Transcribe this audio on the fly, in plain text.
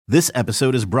This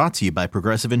episode is brought to you by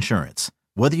Progressive Insurance.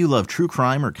 Whether you love true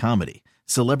crime or comedy,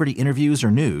 celebrity interviews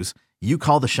or news, you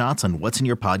call the shots on what's in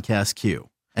your podcast queue.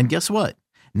 And guess what?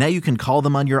 Now you can call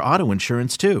them on your auto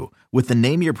insurance too with the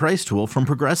Name Your Price tool from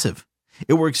Progressive.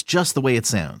 It works just the way it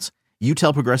sounds. You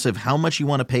tell Progressive how much you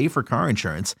want to pay for car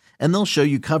insurance, and they'll show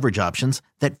you coverage options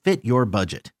that fit your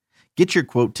budget. Get your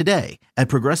quote today at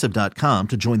Progressive.com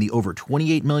to join the over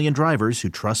 28 million drivers who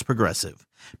trust Progressive.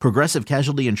 Progressive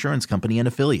Casualty Insurance Company and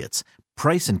Affiliates.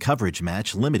 Price and coverage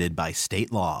match limited by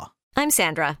state law. I'm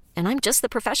Sandra, and I'm just the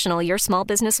professional your small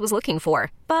business was looking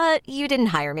for. But you didn't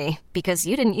hire me because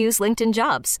you didn't use LinkedIn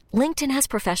Jobs. LinkedIn has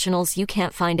professionals you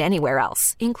can't find anywhere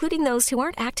else, including those who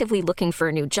aren't actively looking for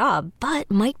a new job, but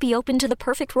might be open to the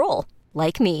perfect role,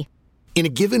 like me. In a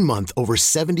given month, over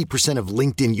 70% of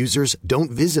LinkedIn users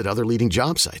don't visit other leading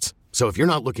job sites. So if you're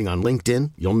not looking on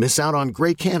LinkedIn, you'll miss out on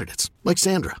great candidates like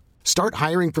Sandra. Start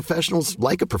hiring professionals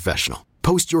like a professional.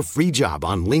 Post your free job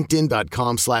on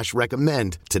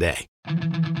linkedin.com/recommend today. Get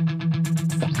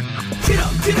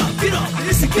up, get up, get up.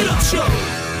 It's a Get Up Show.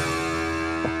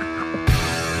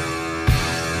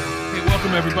 Hey,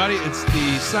 welcome everybody. It's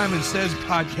the Simon Says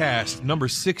podcast, number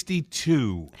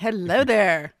 62. Hello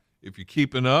there. If you're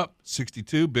keeping up,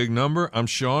 62, big number. I'm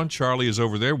Sean. Charlie is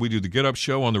over there. We do the Get Up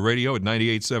Show on the radio at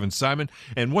 98.7 Simon.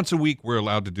 And once a week, we're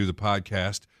allowed to do the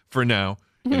podcast for now.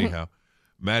 Anyhow,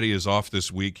 Matty is off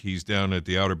this week. He's down at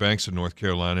the Outer Banks of North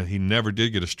Carolina. He never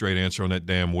did get a straight answer on that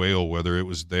damn whale, whether it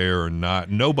was there or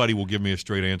not. Nobody will give me a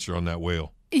straight answer on that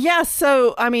whale. Yeah,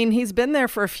 so, I mean, he's been there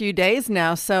for a few days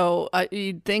now, so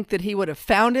you'd think that he would have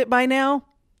found it by now.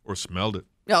 Or smelled it.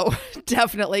 Oh,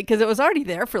 definitely, because it was already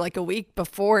there for like a week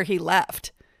before he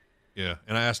left. Yeah,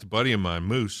 and I asked a buddy of mine,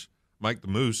 Moose, Mike the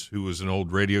Moose, who was an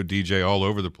old radio DJ all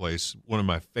over the place, one of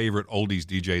my favorite oldies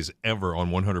DJs ever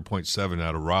on 100.7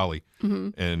 out of Raleigh.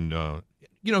 Mm-hmm. And,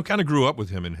 kind of grew up with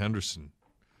him in Henderson.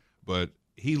 But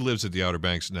he lives at the Outer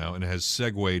Banks now and has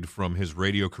segued from his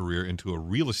radio career into a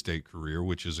real estate career,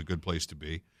 which is a good place to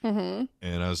be. Mm-hmm.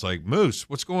 And I was like, Moose,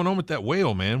 what's going on with that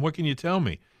whale, man? What can you tell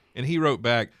me? And he wrote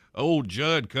back, old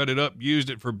Judd cut it up, used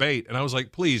it for bait. And I was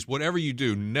like, please, whatever you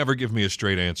do, never give me a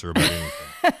straight answer about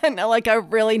anything. No, like I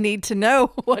really need to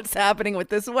know what's happening with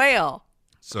this whale.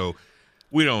 So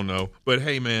we don't know. But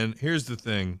hey, man, here's the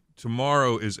thing.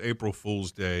 Tomorrow is April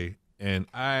Fool's Day, and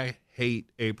I hate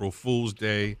April Fool's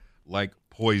Day like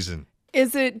poison.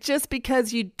 Is it just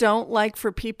because you don't want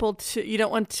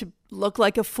to look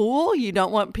like a fool? You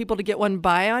don't want people to get one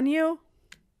by on you?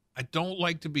 I don't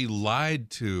like to be lied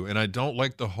to, and I don't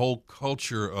like the whole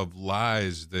culture of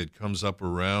lies that comes up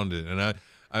around it. And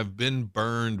I've been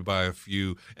burned by a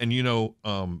few. And,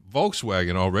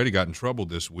 Volkswagen already got in trouble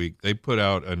this week. They put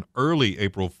out an early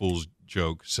April Fool's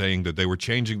joke saying that they were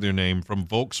changing their name from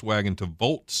Volkswagen to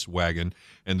Volkswagen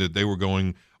and that they were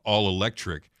going all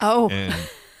electric. Oh.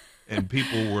 And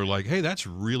people were like, hey, that's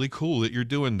really cool that you're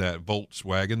doing that,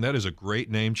 Volkswagen. That is a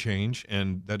great name change,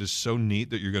 and that is so neat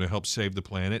that you're going to help save the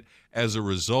planet. As a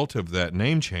result of that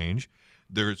name change,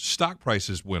 their stock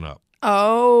prices went up.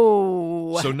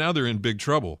 Oh. So now they're in big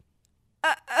trouble.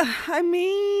 I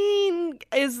mean,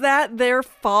 is that their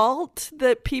fault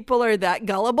that people are that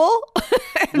gullible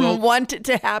and want it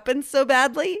to happen so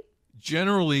badly?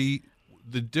 Generally,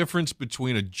 the difference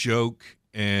between a joke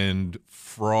and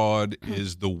fraud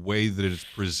is the way that it's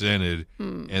presented,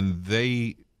 and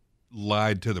they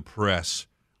lied to the press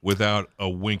without a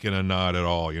wink and a nod at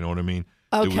all. You know what I mean?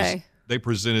 Okay. They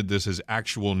presented this as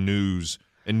actual news,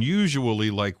 and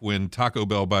usually, like when Taco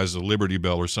Bell buys a Liberty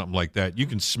Bell or something like that, you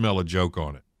can smell a joke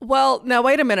on it. Well, now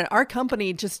wait a minute. Our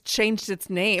company just changed its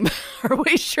name. Are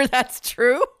we sure that's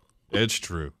true? It's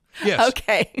true. Yes.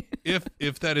 Okay.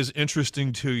 If that is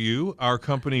interesting to you, our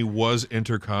company was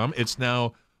Intercom. It's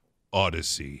now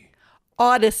Odyssey.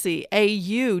 Odyssey,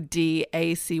 Audacy.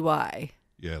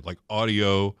 Yeah, like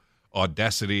audio,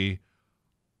 Audacity,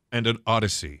 and an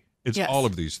Odyssey. It's all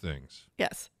of these things.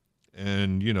 Yes.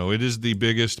 And, it is the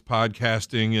biggest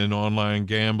podcasting and online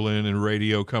gambling and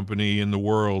radio company in the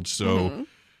world, so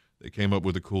they came up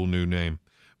with a cool new name.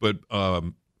 But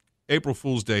April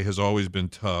Fool's Day has always been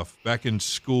tough. Back in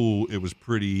school, it was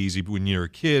pretty easy. When you're a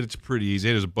kid, it's pretty easy.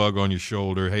 Hey, there's a bug on your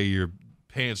shoulder. Hey, your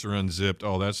pants are unzipped,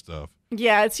 all that stuff.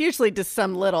 Yeah, it's usually just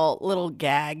some little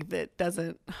gag that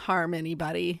doesn't harm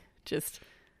anybody. Just,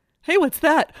 hey, what's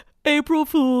that? April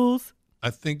Fools. I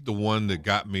think the one that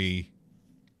got me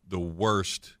the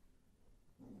worst,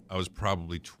 I was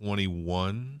probably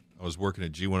 21. I was working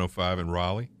at G105 in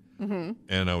Raleigh,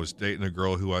 and I was dating a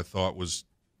girl who I thought was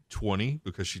 20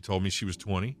 because she told me she was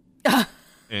 20.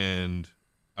 And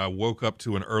I woke up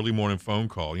to an early morning phone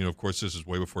call. Of course, this is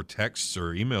way before texts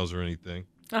or emails or anything.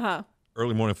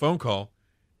 early morning phone call,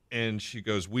 and she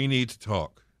goes, "We need to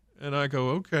talk." And I go,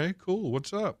 "Okay, cool.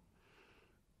 What's up?"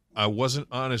 "I wasn't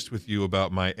honest with you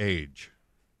about my age."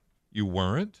 "You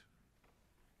weren't?"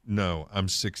 "No, I'm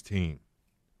 16.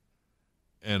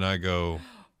 And I go,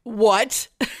 What?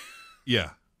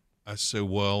 "Yeah." I said,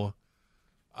 "Well,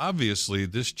 obviously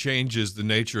this changes the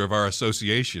nature of our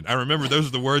association." I remember those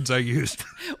are the words I used.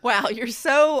 Wow, you're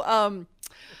so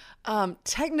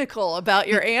technical about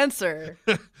your answer.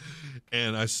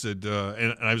 And I said,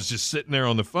 and I was just sitting there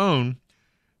on the phone,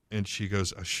 and she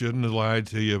goes, "I shouldn't have lied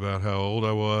to you about how old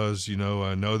I was. You know,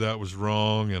 I know that was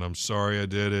wrong, and I'm sorry I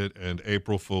did it, and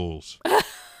April Fools."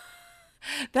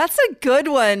 That's a good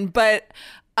one, but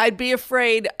I'd be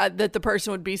afraid that the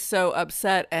person would be so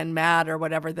upset and mad or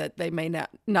whatever that they may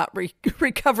not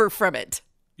recover from it.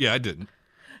 Yeah, I didn't.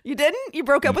 You didn't? You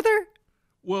broke up with her?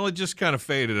 Well, it just kind of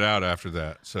faded out after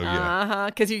that. So, yeah.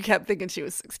 Because you kept thinking she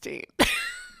was 16.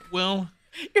 Well,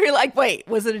 You're like, wait,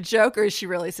 was it a joke or is she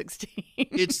really 16?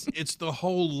 it's the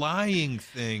whole lying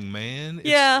thing, man.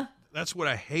 Yeah. That's what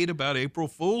I hate about April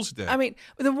Fool's Day. I mean,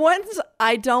 the ones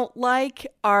I don't like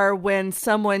are when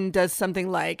someone does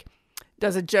something like,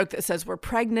 does a joke that says we're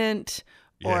pregnant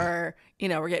or,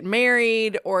 we're getting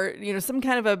married or, some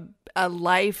kind of a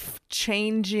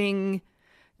life-changing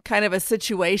kind of a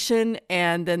situation.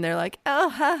 And then they're like, oh,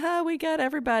 haha, we got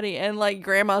everybody. And like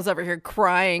grandma's over here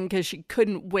crying because she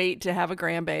couldn't wait to have a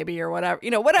grandbaby or whatever,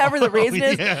 whatever the reason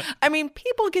is. I mean,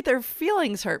 people get their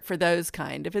feelings hurt for those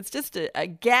kind. If it's just a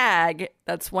gag,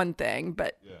 that's one thing.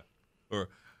 But or,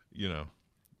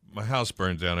 my house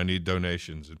burned down. I need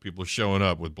donations. And people are showing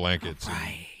up with blankets and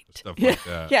stuff like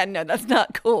that. Yeah, no, that's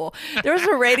not cool. There was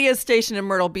a radio station in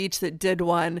Myrtle Beach that did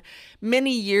one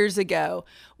many years ago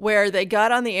where they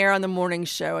got on the air on the morning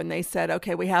show and they said,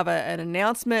 okay, we have an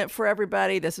announcement for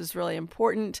everybody. This is really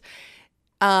important.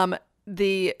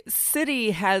 The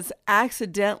city has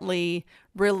accidentally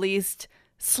released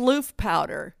sleuth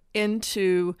powder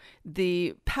into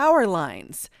the power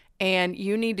lines. And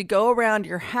you need to go around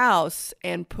your house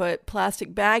and put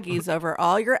plastic baggies over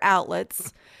all your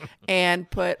outlets and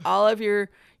put all of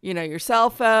your, your cell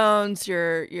phones,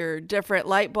 your different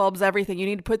light bulbs, everything. You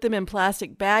need to put them in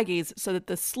plastic baggies so that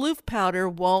the sleuth powder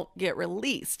won't get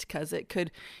released because it could,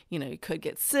 you could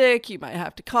get sick. You might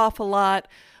have to cough a lot,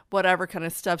 whatever kind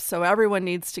of stuff. So everyone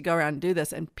needs to go around and do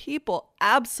this. And people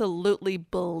absolutely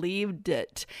believed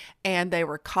it. And they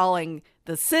were calling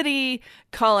the city,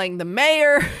 calling the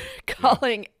mayor,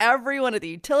 calling everyone at the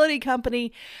utility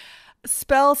company.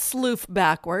 Spell sleuth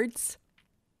backwards.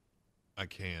 I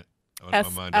can't.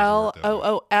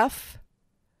 S-L-O-O-F.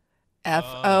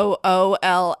 F-O-O-L-S.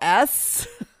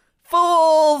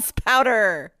 Fool's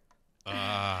powder.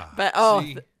 But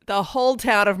the whole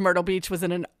town of Myrtle Beach was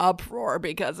in an uproar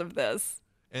because of this.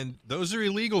 And those are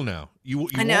illegal now. You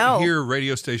won't hear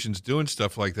radio stations doing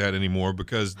stuff like that anymore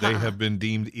because they have been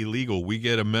deemed illegal. We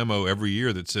get a memo every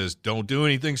year that says, don't do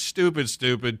anything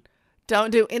stupid.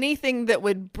 Don't do anything that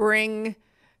would bring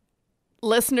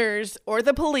listeners or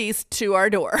the police to our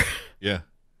door. Yeah.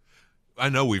 I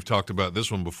know we've talked about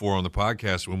this one before on the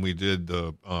podcast when we did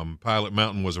the Pilot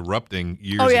Mountain was erupting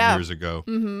years and years ago.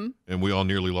 Mm-hmm. And we all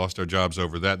nearly lost our jobs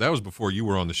over that. That was before you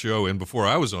were on the show and before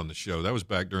I was on the show. That was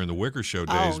back during the Wicker Show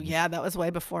days. Oh, yeah, that was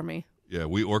way before me. Yeah,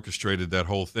 we orchestrated that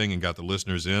whole thing and got the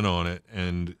listeners in on it.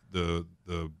 And the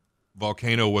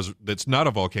volcano that's not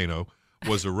a volcano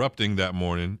was erupting that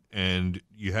morning. And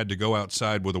you had to go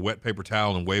outside with a wet paper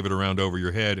towel and wave it around over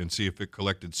your head and see if it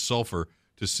collected sulfur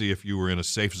to see if you were in a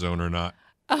safe zone or not.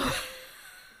 Oh.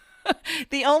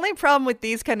 The only problem with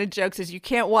these kind of jokes is you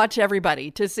can't watch everybody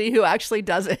to see who actually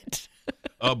does it.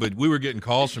 But we were getting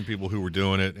calls from people who were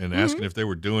doing it and asking if they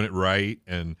were doing it right.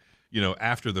 And,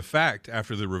 after the fact,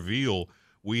 after the reveal,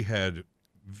 we had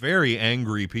very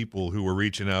angry people who were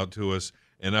reaching out to us.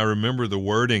 And I remember the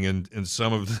wording in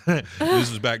some of this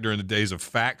was back during the days of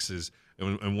faxes.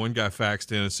 And one guy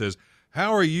faxed in and says,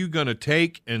 how are you going to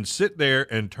take and sit there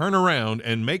and turn around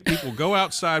and make people go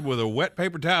outside with a wet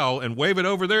paper towel and wave it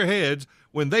over their heads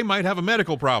when they might have a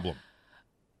medical problem?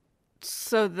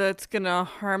 So that's going to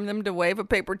harm them to wave a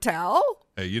paper towel?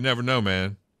 Hey, you never know,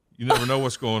 man. You never know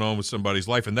what's going on with somebody's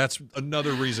life. And that's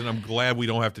another reason I'm glad we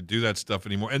don't have to do that stuff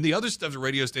anymore. And the other stuff that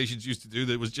radio stations used to do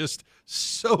that was just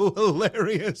so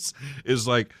hilarious is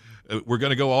like, we're going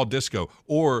to go all disco.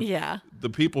 Or the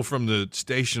people from the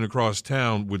station across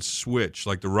town would switch,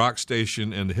 like the rock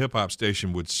station and the hip-hop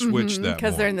station would switch that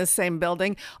because they're in the same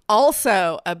building.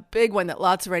 Also, a big one that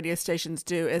lots of radio stations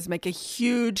do is make a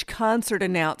huge concert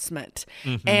announcement.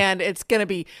 Mm-hmm. And it's going to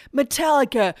be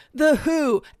Metallica, The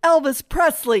Who, Elvis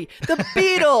Presley, The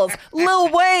Beatles,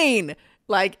 Lil Wayne.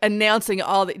 like announcing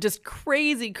all the just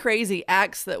crazy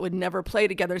acts that would never play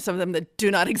together, some of them that do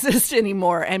not exist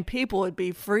anymore. And people would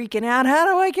be freaking out. How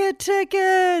do I get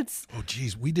tickets? Oh,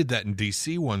 geez. We did that in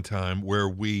D.C. one time where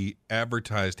we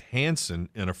advertised Hanson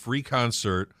in a free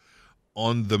concert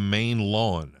on the main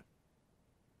lawn.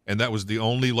 And that was the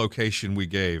only location we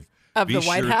gave. Of the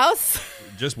White House?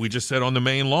 We just said on the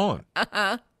main lawn.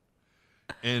 Uh-huh.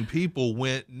 And people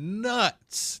went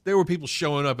nuts. There were people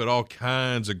showing up at all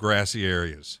kinds of grassy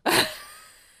areas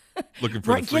looking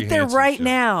for the free Get there Hanson right show.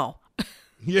 now.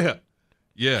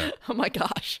 Yeah. Oh, my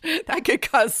gosh. That could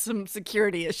cause some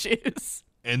security issues.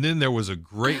 And then there was a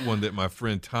great one that my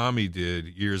friend Tommy did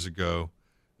years ago.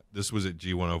 This was at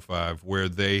G105, where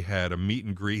they had a meet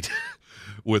and greet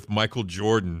with Michael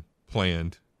Jordan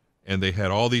planned. And they had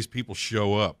all these people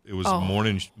show up. It was a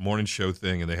morning show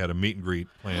thing, and they had a meet and greet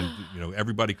planned. You know,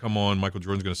 everybody come on. Michael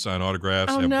Jordan's going to sign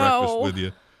autographs, have breakfast with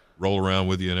you, roll around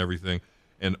with you, and everything.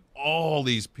 And all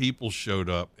these people showed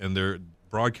up, and they're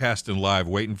broadcasting live,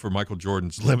 waiting for Michael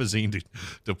Jordan's limousine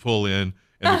to pull in.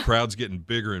 And the crowd's getting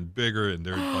bigger and bigger, and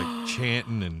they're like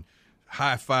chanting and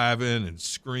high-fiving and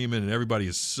screaming, and everybody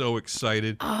is so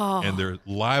excited. And they're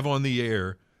live on the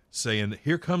air, saying,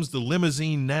 here comes the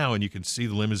limousine now, and you can see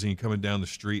the limousine coming down the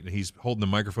street, and he's holding the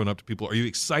microphone up to people. Are you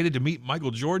excited to meet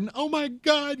Michael Jordan? Oh, my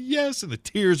God, yes. And the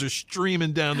tears are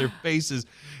streaming down their faces.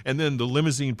 And then the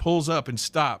limousine pulls up and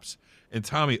stops, and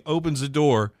Tommy opens the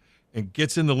door and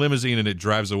gets in the limousine, and it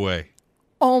drives away.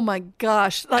 Oh, my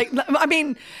gosh. Like, I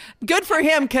mean, good for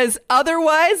him, because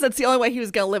otherwise, that's the only way he was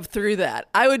going to live through that.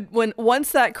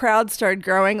 Once that crowd started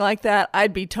growing like that,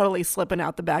 I'd be totally slipping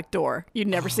out the back door. You'd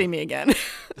never see me again.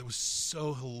 That was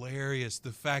so hilarious.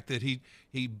 The fact that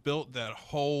he built that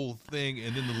whole thing,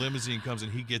 and then the limousine comes,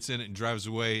 and he gets in it and drives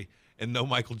away, and no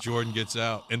Michael Jordan gets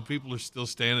out, and people are still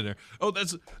standing there. Oh,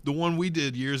 that's the one we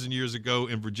did years and years ago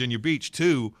in Virginia Beach,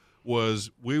 too, was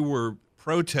we were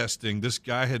protesting. This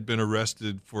guy had been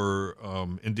arrested for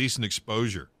indecent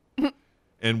exposure.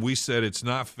 And we said, it's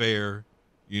not fair.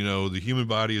 You know, the human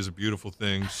body is a beautiful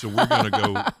thing. So we're going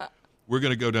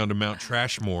to go down to Mount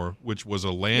Trashmore, which was a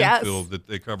landfill that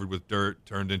they covered with dirt,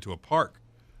 turned into a park.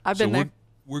 I've been there.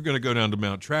 We're going to go down to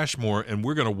Mount Trashmore, and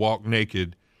we're going to walk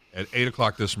naked at 8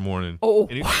 o'clock this morning. Oh.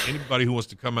 Anybody who wants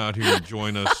to come out here and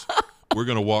join us, we're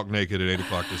going to walk naked at 8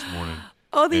 o'clock this morning.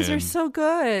 Oh, these are so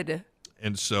good.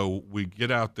 And so we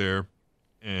get out there,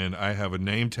 and I have a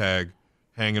name tag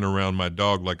hanging around my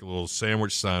dog like a little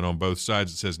sandwich sign on both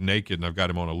sides that says naked, and I've got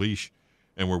him on a leash,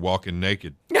 and we're walking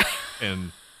naked.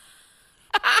 And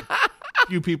a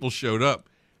few people showed up,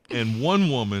 and one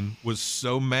woman was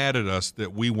so mad at us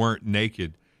that we weren't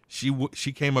naked. She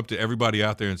came up to everybody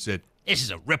out there and said, "This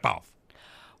is a ripoff."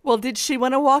 Well, did she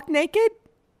want to walk naked?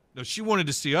 No, she wanted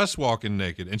to see us walking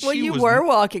naked. And well, you were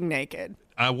walking naked.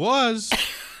 I was.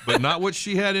 But not what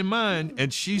she had in mind.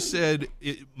 And she said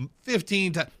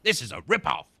 15 times, "This is a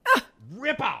ripoff.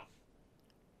 Ripoff."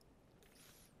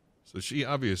 So she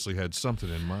obviously had something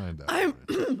in mind.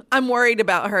 I'm worried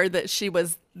about her that she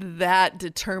was that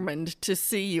determined to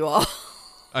see you all.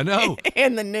 I know.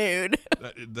 In the nude.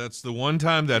 That's the one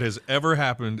time that has ever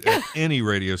happened at any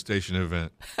radio station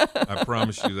event. I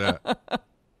promise you that.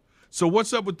 So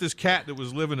what's up with this cat that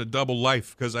was living a double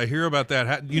life? Because I hear about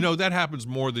that. You know, that happens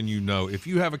more than you know. If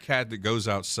you have a cat that goes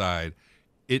outside,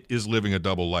 it is living a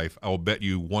double life. I will bet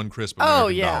you one crisp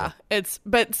American dollar.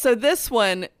 So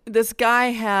this guy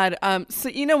had, so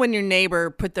you know when your neighbor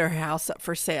put their house up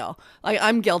for sale? Like,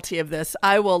 I'm guilty of this.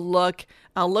 I'll look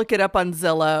it up on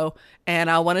Zillow, and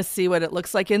I want to see what it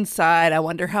looks like inside. I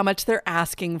wonder how much they're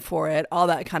asking for it, all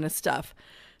that kind of stuff.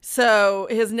 So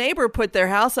his neighbor put their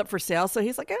house up for sale. So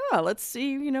he's like, oh, let's see,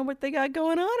 you know, what they got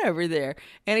going on over there.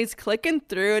 And he's clicking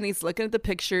through and he's looking at the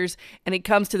pictures, and he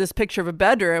comes to this picture of a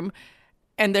bedroom,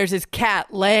 and there's his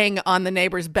cat laying on the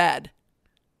neighbor's bed.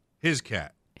 His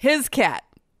cat. 100%.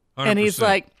 And he's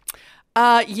like,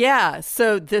 yeah,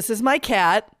 so this is my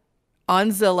cat on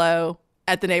Zillow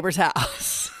at the neighbor's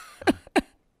house.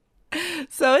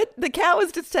 So the cat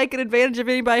was just taking advantage of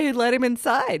anybody who'd let him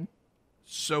inside.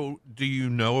 So do you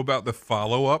know about the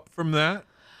follow-up from that?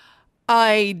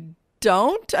 I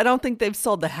don't think they've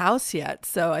sold the house yet,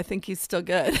 so I think he's still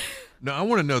good. No, I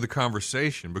want to know the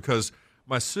conversation, because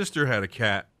my sister had a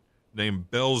cat named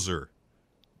Belzer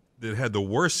that had the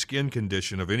worst skin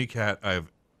condition of any cat I've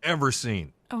ever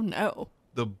seen. Oh, no.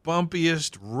 The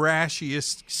bumpiest,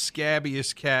 rashiest,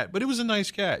 scabbiest cat, but it was a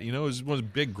nice cat. You know, it was a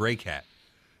big gray cat.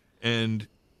 And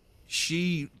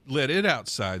she let it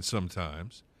outside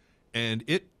sometimes. And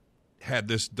it had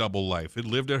this double life. It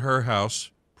lived at her house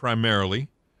primarily,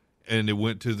 and it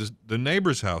went to the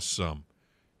neighbor's house some.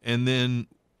 And then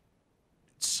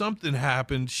something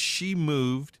happened. She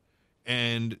moved,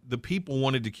 and the people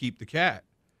wanted to keep the cat.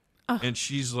 And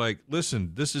she's like,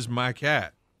 listen, this is my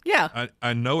cat. Yeah.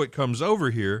 I know it comes over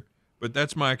here, but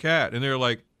that's my cat. And they're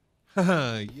like,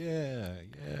 yeah.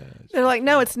 They're like,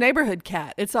 no, it's neighborhood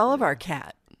cat. It's all of our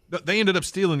cat. They ended up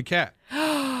stealing the cat.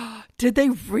 Did they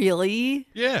really?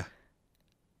 Yeah.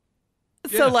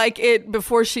 So Yeah. like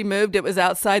before she moved, it was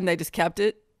outside and they just kept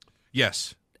it?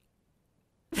 Yes.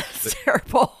 That's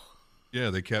terrible. Yeah,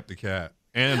 they kept the cat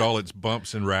and all its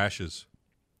bumps and rashes.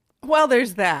 Well,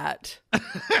 there's that. I'll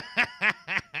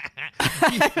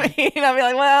be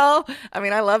like, well,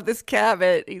 I love this cat,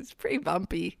 but he's pretty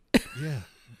bumpy. Yeah.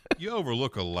 You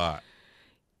overlook a lot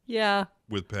Yeah.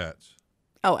 with pets.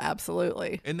 Oh,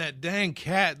 absolutely. And that dang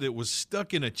cat that was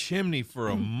stuck in a chimney for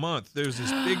a month. There's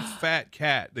this big fat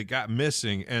cat that got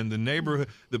missing, and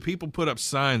the people put up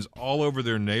signs all over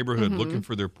their neighborhood looking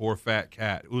for their poor fat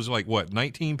cat. It was like, what,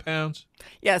 19 pounds?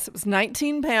 Yes, it was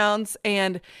 19 pounds,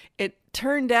 and it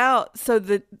turned out, so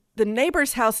the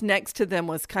neighbor's house next to them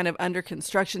was kind of under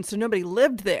construction, so nobody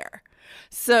lived there.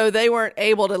 So they weren't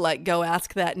able to like go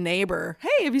ask that neighbor,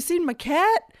 hey, have you seen my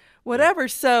cat? Whatever.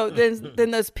 So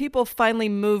then those people finally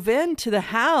move into the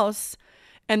house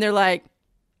and they're like,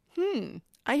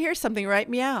 I hear something, right?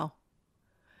 Meow.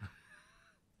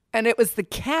 And it was the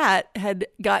cat had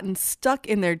gotten stuck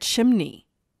in their chimney.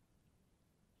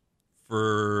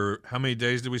 For how many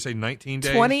days did we say? 19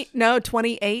 days?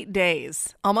 28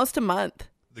 days. Almost a month.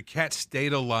 The cat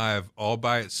stayed alive all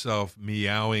by itself,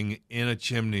 meowing in a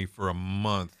chimney for a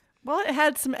month. Well, it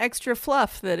had some extra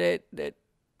fluff that it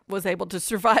was able to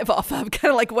survive off of, kind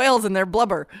of like whales in their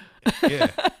blubber.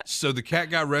 Yeah. So the cat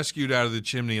got rescued out of the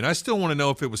chimney, and I still want to know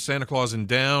if it was Santa Clausing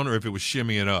down or if it was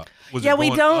shimmying up. Was it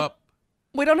going up?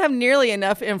 We don't have nearly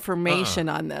enough information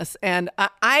on this. And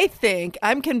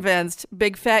I'm convinced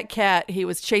Big Fat Cat, he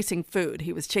was chasing food.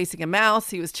 He was chasing a mouse.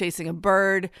 He was chasing a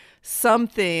bird,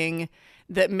 something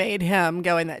that made him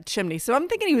go in that chimney. So I'm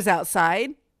thinking he was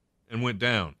outside. And went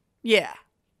down. Yeah.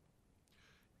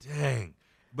 Dang.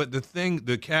 But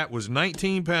the cat was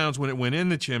 19 pounds when it went in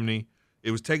the chimney.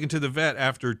 It was taken to the vet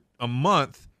after a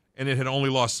month, and it had only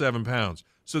lost 7 pounds.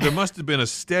 So there must have been a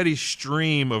steady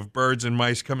stream of birds and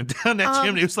mice coming down that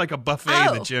chimney. It was like a buffet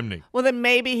in the chimney. Well, then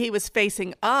maybe he was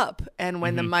facing up, and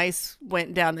when the mice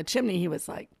went down the chimney, he was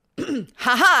like,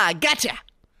 ha-ha, gotcha.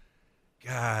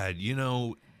 God,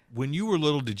 when you were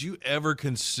little, did you ever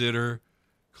consider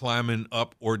climbing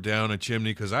up or down a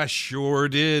chimney? Because I sure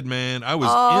did, man. I was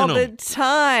all in them. the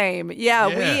time.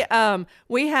 Yeah.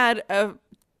 We had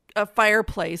a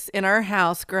fireplace in our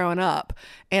house growing up,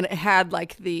 and it had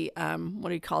like the what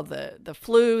do you call the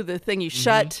flue, the thing you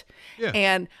shut. Yeah.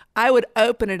 And I would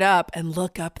open it up and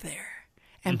look up there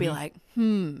and be like,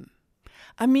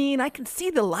 I can see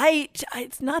the light.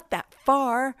 It's not that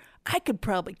far. I could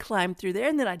probably climb through there,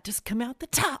 and then I'd just come out the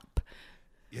top.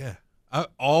 Yeah. I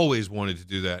always wanted to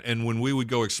do that. And when we would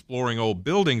go exploring old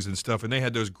buildings and stuff, and they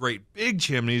had those great big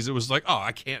chimneys, it was like, oh,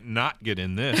 I can't not get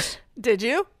in this. Did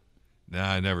you?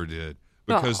 Nah, I never did.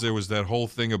 Because there was that whole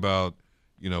thing about,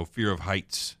 fear of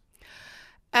heights.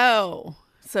 Oh,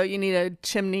 so you need a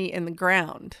chimney in the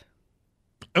ground.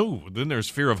 Oh, then there's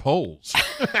fear of holes.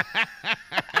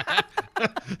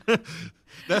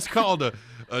 That's called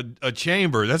a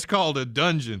chamber. That's called a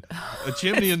dungeon. A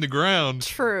chimney in the ground.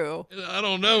 True. I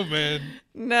don't know, man.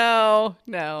 No.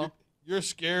 You're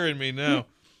scaring me now.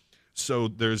 So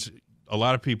there's a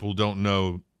lot of people don't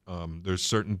know there's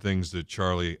certain things that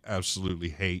Charlie absolutely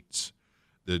hates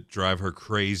that drive her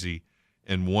crazy.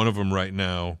 And one of them right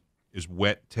now is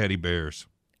wet teddy bears.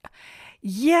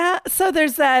 Yeah. So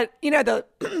there's that,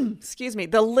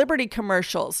 the Liberty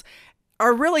commercials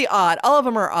are really odd. All of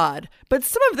them are odd, but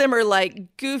some of them are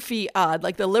like goofy odd,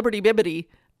 like the Liberty Bibbity.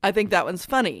 I think that one's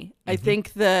funny. I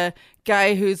think the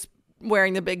guy who's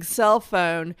wearing the big cell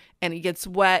phone and he gets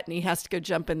wet and he has to go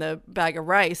jump in the bag of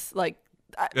rice, like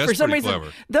That's for some pretty reason,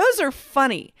 clever. those are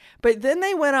funny. But then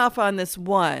they went off on this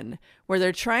one where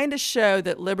they're trying to show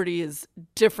that Liberty is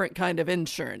different kind of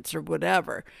insurance or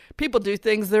whatever. People do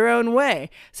things their own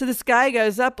way. So this guy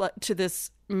goes up to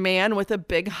this man with a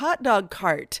big hot dog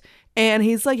cart. And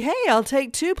he's like, hey, I'll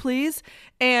take 2, please.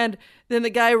 And then the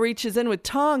guy reaches in with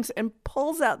tongs and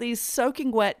pulls out these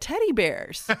soaking wet teddy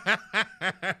bears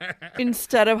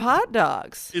instead of hot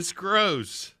dogs. It's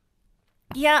gross.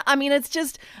 Yeah, it's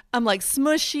just, I'm like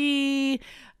smushy,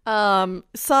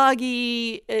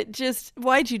 soggy.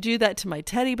 Why'd you do that to my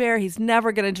teddy bear? He's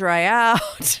never going to dry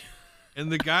out.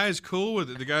 And the guy's cool with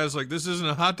it. The guy's like, this isn't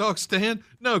a hot dog stand?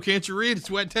 No, can't you read?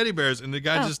 It's wet teddy bears. And the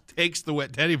guy just takes the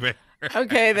wet teddy bear.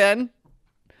 Okay, then.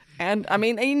 And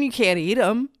and you can't eat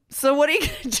them. So what are you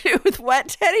going to do with wet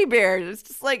teddy bears? It's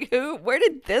just like, where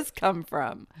did this come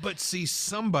from? But see,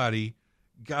 somebody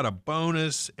got a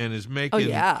bonus and is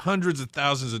making hundreds of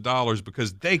thousands of dollars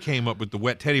because they came up with the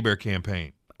wet teddy bear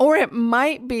campaign. Or it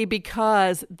might be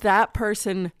because that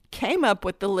person came up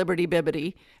with the Liberty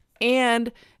Bibbity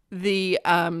and the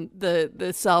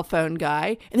cell phone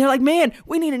guy, and they're like, man,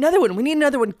 we need another one. We need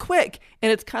another one quick.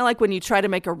 And it's kind of like when you try to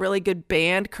make a really good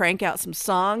band crank out some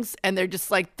songs, and they're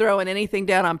just like throwing anything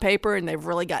down on paper, and they've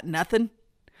really got nothing.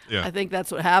 Yeah, I think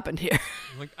that's what happened here.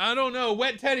 Like, I don't know,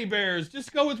 wet teddy bears.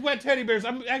 Just go with wet teddy bears.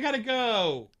 I gotta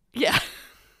go. Yeah.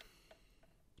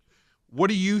 What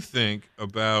do you think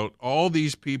about all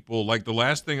these people? Like the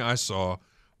last thing I saw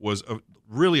was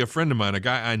really a friend of mine, a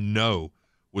guy I know,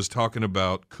 was talking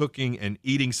about cooking and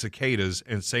eating cicadas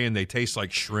and saying they taste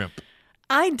like shrimp.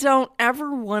 I don't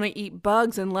ever want to eat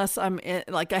bugs unless I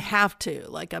have to.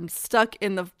 Like I'm stuck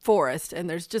in the forest and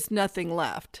there's just nothing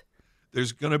left.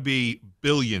 There's going to be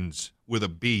billions with a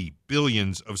B,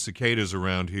 billions of cicadas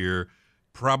around here,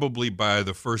 probably by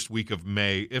the first week of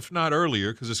May, if not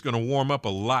earlier, because it's going to warm up a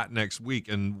lot next week.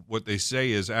 And what they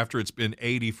say is after it's been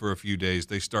 80 for a few days,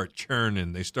 they start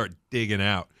churning, they start digging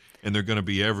out. And they're going to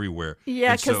be everywhere.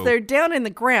 Yeah, because they're down in the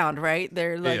ground, right?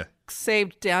 They're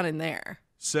saved down in there.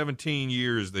 17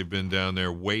 years they've been down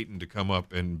there waiting to come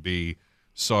up and be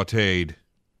sautéed.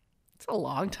 It's a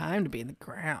long time to be in the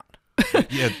ground.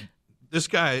 Yeah, this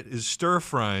guy is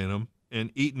stir-frying them and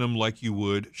eating them like you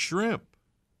would shrimp.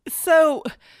 So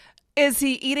is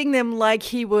he eating them like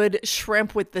he would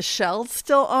shrimp with the shell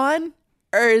still on?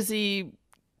 Or is he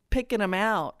picking them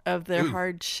out of their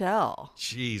hard shell?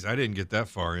 Jeez, I didn't get that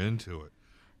far into it.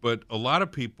 But a lot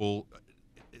of people,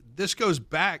 this goes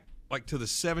back like to the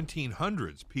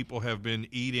 1700s. People have been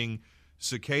eating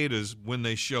cicadas when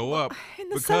they show up. In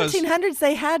the 1700s,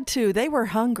 they had to. They were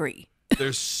hungry.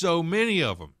 There's so many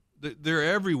of them. They're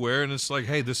everywhere, and it's like,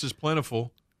 hey, this is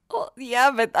plentiful. Well,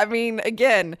 yeah, but I mean,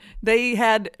 again, they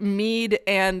had mead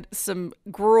and some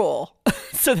gruel.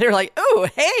 So they're like, oh,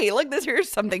 hey, look, here's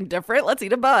something different. Let's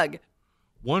eat a bug.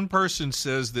 One person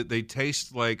says that they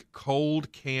taste like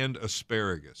cold canned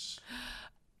asparagus.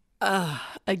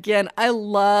 Again, I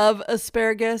love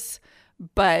asparagus,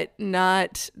 but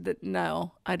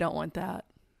no, I don't want that.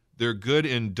 They're good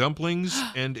in dumplings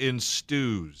and in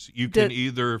stews. You can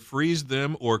either freeze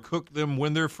them or cook them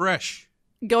when they're fresh.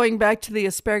 Going back to the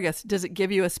asparagus, does it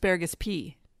give you asparagus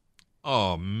pea?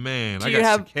 Oh, man, I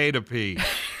got cicada pea.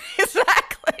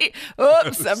 Exactly.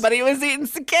 Oops, somebody was eating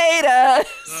cicadas.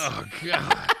 Oh,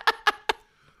 God.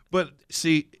 But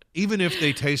see, even if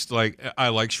they taste like, I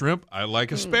like shrimp, I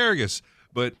like asparagus,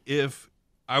 but if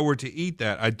I were to eat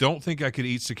that, I don't think I could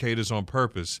eat cicadas on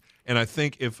purpose. And I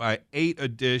think if I ate a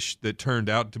dish that turned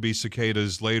out to be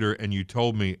cicadas later and you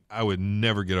told me, I would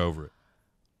never get over it.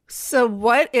 So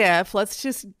what if, let's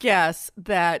just guess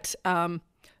that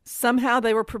somehow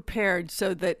they were prepared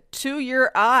so that to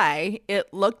your eye,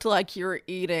 it looked like you were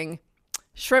eating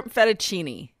shrimp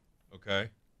fettuccine. Okay.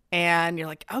 And you're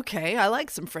like, okay, I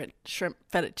like some shrimp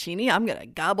fettuccine. I'm going to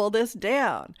gobble this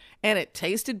down. And it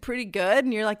tasted pretty good.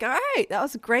 And you're like, all right, that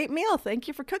was a great meal. Thank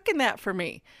you for cooking that for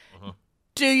me. Uh-huh.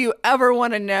 Do you ever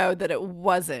want to know that it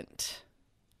wasn't?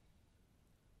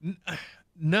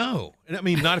 No. I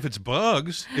mean, not if it's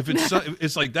bugs. If it's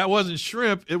it's like, that wasn't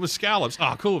shrimp, it was scallops.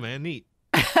 Oh, cool, man. Neat.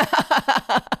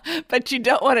 But you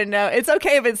don't want to know. It's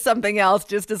okay if it's something else,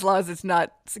 just as long as it's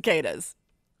not cicadas.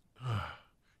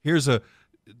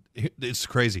 It's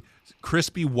crazy.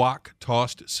 Crispy wok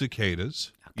tossed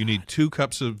cicadas. Oh, you need 2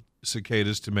 cups of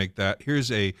cicadas to make that.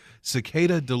 Here's a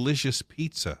cicada delicious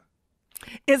pizza.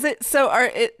 Is it so?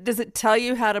 Does it tell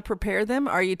you how to prepare them?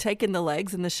 Are you taking the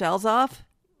legs and the shells off?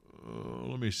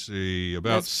 Let me see.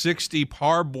 About 60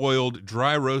 parboiled,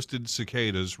 dry roasted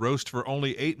cicadas. Roast for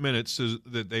only 8 minutes so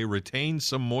that they retain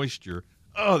some moisture.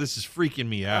 Oh, this is freaking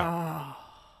me out. Oh.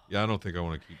 Yeah, I don't think I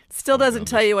want to keep. Still doesn't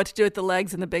tell you what to do with the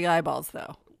legs and the big eyeballs,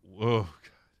 though. Oh,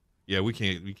 yeah, we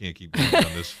can't keep going down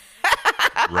this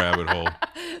rabbit hole.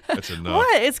 That's enough.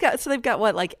 What? They've got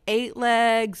what, like 8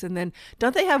 legs, and then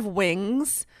don't they have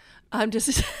wings? I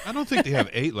don't think they have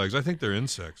 8 legs. I think they're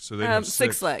insects, so they have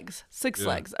 6 legs. 6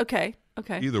 legs. Okay.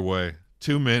 Either way,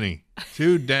 too many,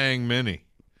 too dang many.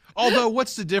 Although,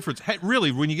 what's the difference? Hey,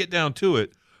 really, when you get down to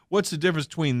it, what's the difference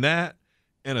between that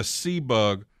and a sea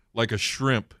bug like a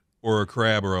shrimp or a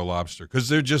crab or a lobster? Because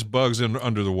they're just bugs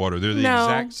under the water. They're the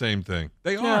exact same thing.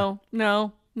 They are.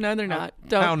 No, they're not.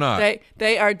 How not?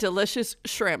 They are delicious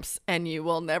shrimps, and you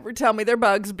will never tell me they're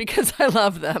bugs because I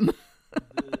love them.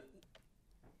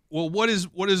 Well, what is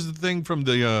the thing from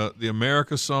the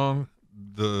America song?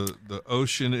 the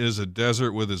ocean is a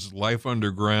desert with its life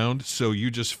underground. So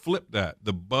you just flip that.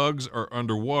 The bugs are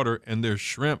underwater and they're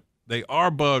shrimp. They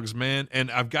are bugs, man. And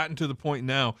I've gotten to the point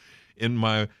now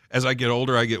as I get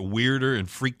older, I get weirder and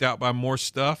freaked out by more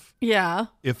stuff. Yeah.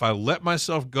 If I let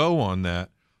myself go on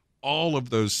that, all of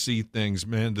those sea things,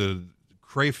 man, the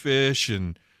crayfish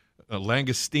and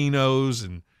langostinos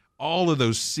and all of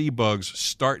those sea bugs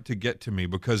start to get to me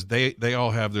because they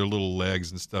all have their little legs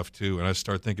and stuff too. And I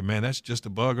start thinking, man, that's just a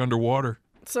bug underwater.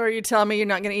 So are you telling me you're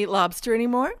not going to eat lobster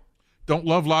anymore? Don't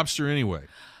love lobster anyway.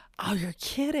 Oh, you're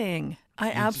kidding.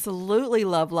 I absolutely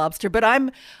love lobster, but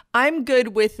I'm good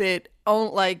with it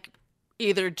like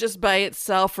either just by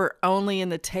itself or only in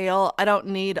the tail. I don't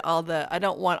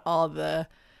want all the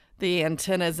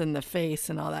antennas in the face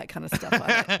and all that kind of stuff on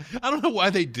it. I don't know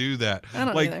why they do that. I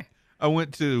don't either. I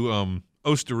went to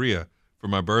Osteria for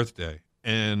my birthday,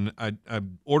 and I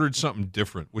ordered something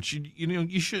different, which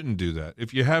you shouldn't do that.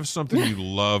 If you have something you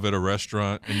love at a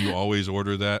restaurant and you always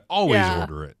order that, always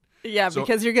order it. Yeah,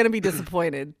 because you're going to be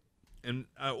disappointed. And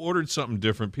I ordered something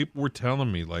different. People were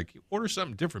telling me, like, order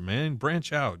something different, man.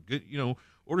 Branch out.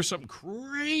 Order something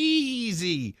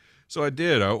crazy. So I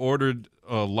did. I ordered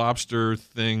a lobster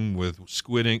thing with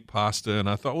squid ink pasta, and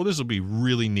I thought, well, this will be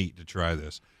really neat to try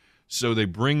this. So they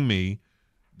bring me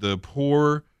the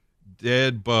poor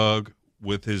dead bug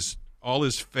with all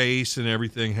his face and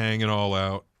everything hanging all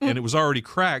out, and it was already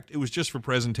cracked. It was just for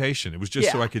presentation. It was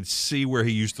just so I could see where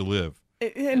he used to live.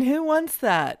 And who wants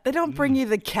that? They don't bring you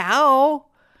the cow.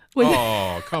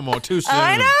 Oh, come on, too soon.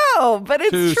 I know, but it's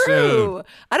Too true.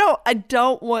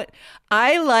 soon.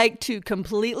 I like to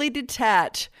completely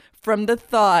detach from the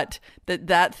thought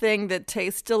that thing that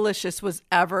tastes delicious was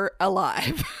ever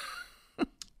alive.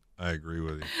 I agree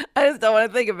with you. I just don't want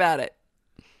to think about it.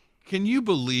 Can you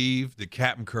believe that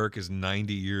Captain Kirk is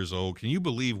 90 years old? Can you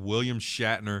believe William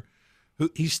Shatner,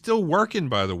 he's still working,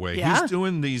 by the way. Yeah. He's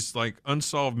doing these like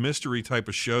unsolved mystery type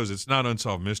of shows. It's not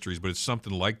unsolved mysteries, but it's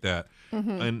something like that.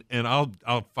 Mm-hmm. And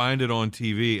I'll find it on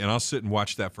TV and I'll sit and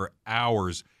watch that for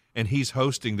hours. And he's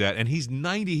hosting that, and he's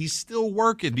 90. He's still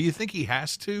working. Do you think he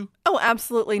has to? Oh,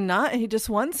 absolutely not. He just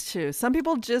wants to. Some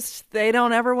people they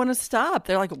don't ever want to stop.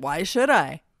 They're like, why should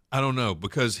I? I don't know,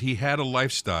 because he had a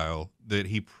lifestyle that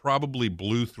he probably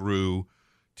blew through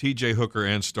T.J. Hooker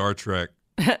and Star Trek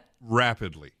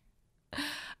rapidly.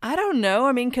 I don't know.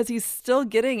 I mean, because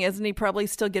isn't he probably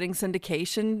still getting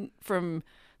syndication from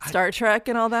Star Trek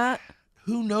and all that?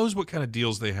 Who knows what kind of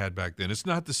deals they had back then? It's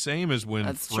not the same as when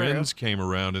That's Friends true. came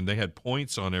around and they had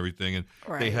points on everything, and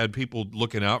Right. they had people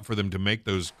looking out for them to make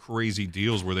those crazy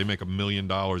deals where they make $1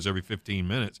 million every 15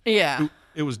 minutes. Yeah.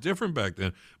 It was different back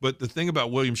then. But the thing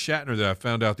about William Shatner that I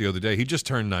found out the other day, he just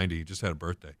turned 90, he just had a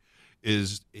birthday,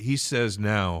 is he says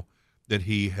now that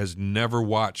he has never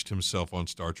watched himself on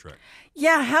Star Trek.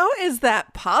 Yeah, how is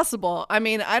that possible? I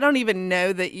mean, I don't even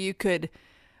know that you could.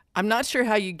 I'm not sure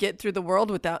how you get through the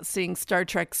world without seeing Star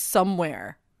Trek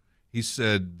somewhere. He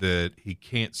said that he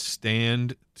can't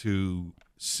stand to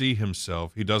see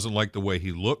himself. He doesn't like the way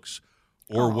he looks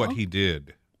or what he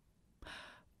did.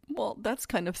 Well, that's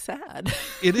kind of sad.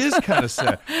 It is kind of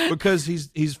sad because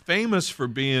he's famous for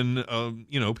being,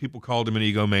 people called him an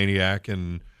egomaniac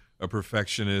and a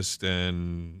perfectionist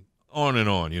and on and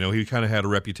on. He kind of had a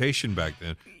reputation back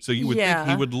then. So you would think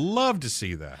he would love to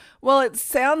see that. Well, it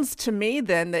sounds to me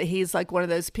then that he's like one of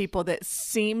those people that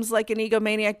seems like an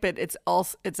egomaniac, but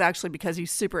it's actually because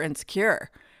he's super insecure.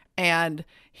 And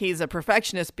he's a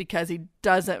perfectionist because he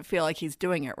doesn't feel like he's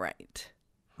doing it right.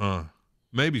 Huh.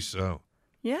 Maybe so.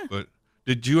 Yeah. But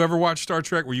did you ever watch Star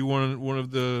Trek? Were you one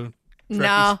of the Trekkies?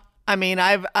 No. I mean,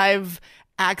 I've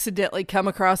accidentally come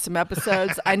across some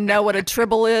episodes. I know what a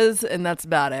tribble is, and that's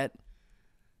about it.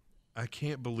 I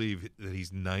can't believe that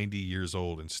he's 90 years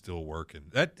old and still working.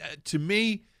 That to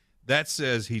me, that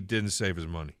says he didn't save his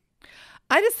money.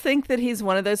 I just think that he's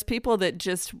one of those people that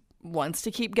just wants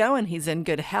to keep going. He's in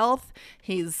good health.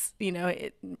 He's,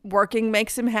 working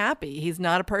makes him happy. He's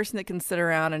not a person that can sit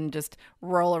around and just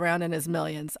roll around in his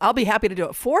millions. I'll be happy to do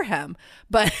it for him,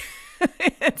 but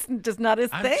it's just not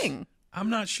his thing. I'm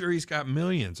not sure he's got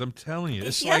millions. I'm telling you.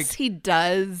 It's yes, he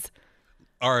does.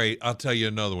 All right, I'll tell you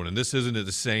another one, and this isn't at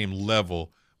the same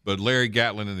level, but Larry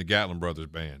Gatlin and the Gatlin Brothers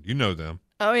Band. You know them.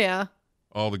 Oh, yeah.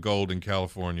 All the gold in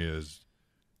California is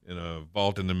in a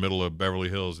vault in the middle of Beverly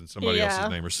Hills in somebody else's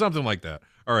name or something like that.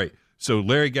 All right, so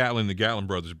Larry Gatlin and the Gatlin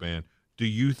Brothers Band, do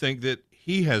you think that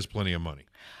he has plenty of money?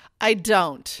 I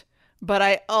don't, but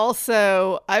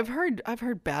I've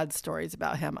heard bad stories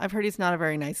about him. I've heard he's not a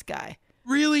very nice guy.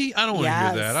 Really? I don't want to hear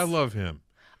Yes. that. I love him.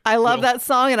 I love that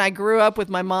song, and I grew up with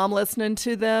my mom listening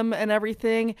to them and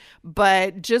everything.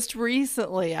 But just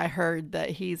recently, I heard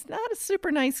that he's not a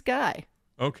super nice guy.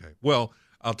 Okay. Well,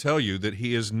 I'll tell you that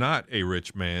he is not a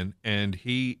rich man, and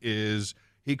he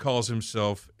calls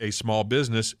himself a small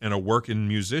business and a working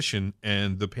musician,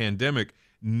 and the pandemic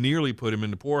nearly put him in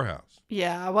the poorhouse.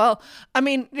 Yeah, well, I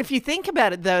mean, if you think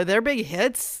about it, though, their big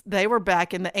hits, they were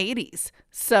back in the 80s.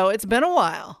 So it's been a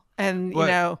while. And,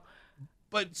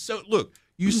 But so, look,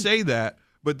 you say that,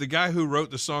 but the guy who wrote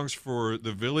the songs for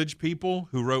the Village People,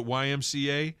 who wrote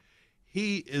YMCA,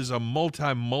 he is a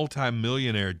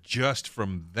multi-millionaire just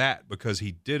from that because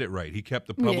he did it right. He kept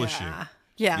the publishing.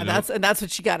 Yeah, that's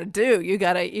what you got to do. You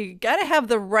got to have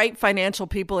the right financial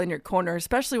people in your corner,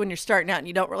 especially when you're starting out and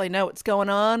you don't really know what's going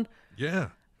on. Yeah.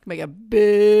 Make a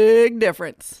big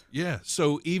difference. Yeah.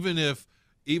 So even if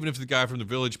the guy from the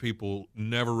Village People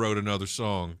never wrote another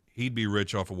song, he'd be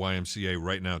rich off of YMCA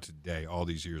right now today, all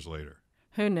these years later.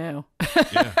 Who knew?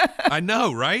 Yeah. I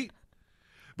know, right?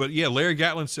 But yeah, Larry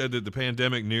Gatlin said that the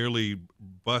pandemic nearly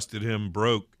busted him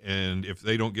broke, and if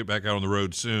they don't get back out on the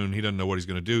road soon, he doesn't know what he's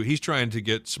going to do. He's trying to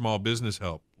get small business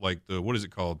help, like what is it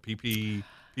called? PPP?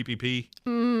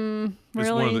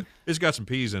 Really? It's got some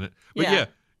P's in it. But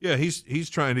yeah, he's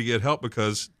trying to get help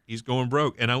because he's going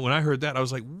broke. And when I heard that, I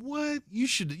was like, what? You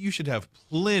should have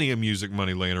plenty of music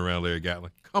money laying around, Larry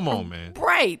Gatlin. Come on, man.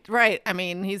 Right. I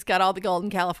mean, he's got all the gold in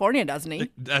California, doesn't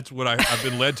he? That's what I've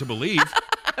been led to believe.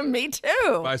 Me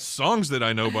too. By songs that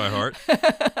I know by heart.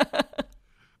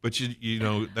 But you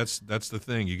know, that's the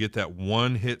thing. You get that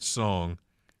one hit song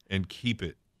and keep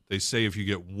it. They say if you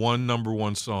get one number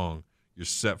one song, you're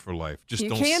set for life. Just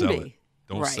don't sell it.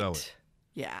 Don't sell it.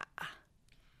 Yeah.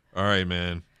 All right,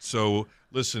 man. So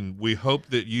listen, we hope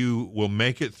that you will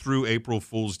make it through April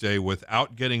Fool's Day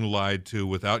without getting lied to,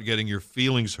 without getting your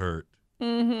feelings hurt.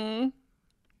 Mm-hmm.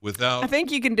 I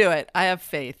think you can do it. I have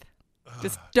faith.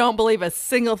 Just don't believe a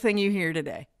single thing you hear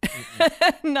today.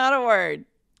 Not a word.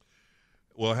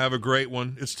 Well, have a great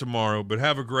one. It's tomorrow, but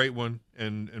have a great one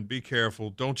and be careful.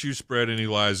 Don't you spread any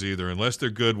lies either, unless they're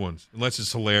good ones. Unless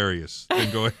it's hilarious,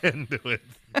 then go ahead and do it.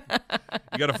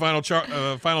 You got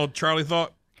a final Charlie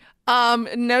thought?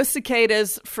 No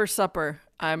cicadas for supper.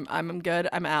 I'm good.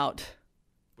 I'm out.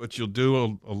 But you'll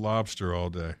do a lobster all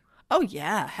day. Oh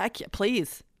yeah, heck yeah,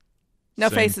 please. No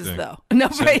Same faces thing. though. No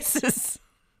faces.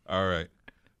 All right.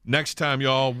 Next time,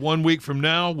 y'all, 1 week from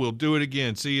now, we'll do it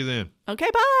again. See you then. Okay,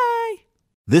 bye.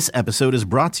 This episode is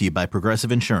brought to you by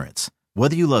Progressive Insurance.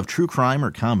 Whether you love true crime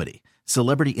or comedy,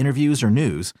 celebrity interviews or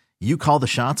news, you call the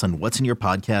shots on what's in your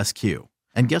podcast queue.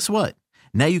 And guess what?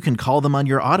 Now you can call them on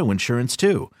your auto insurance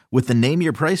too with the Name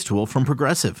Your Price tool from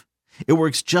Progressive. It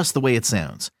works just the way it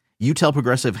sounds. You tell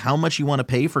Progressive how much you want to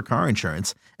pay for car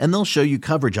insurance, and they'll show you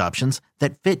coverage options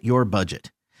that fit your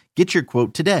budget. Get your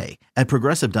quote today at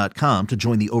Progressive.com to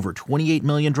join the over 28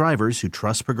 million drivers who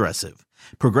trust Progressive.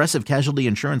 Progressive Casualty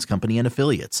Insurance Company and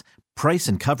Affiliates. Price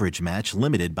and coverage match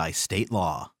limited by state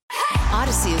law.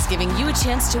 Odyssey is giving you a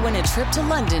chance to win a trip to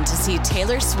London to see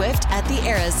Taylor Swift at the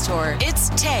Eras Tour. It's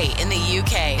Tay in the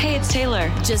UK. Hey, it's Taylor.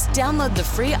 Just download the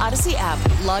free Odyssey app,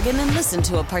 log in and listen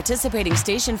to a participating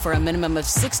station for a minimum of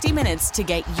 60 minutes to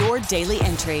get your daily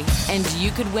entry. And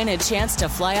you could win a chance to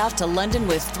fly off to London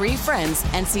with 3 friends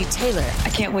and see Taylor. I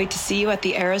can't wait to see you at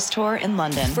the Eras Tour in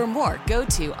London. For more, go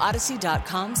to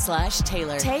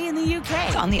odyssey.com/Taylor. Tay in the UK.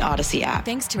 It's on the Odyssey app.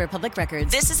 Thanks to Republic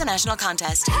Records. This is a national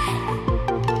contest.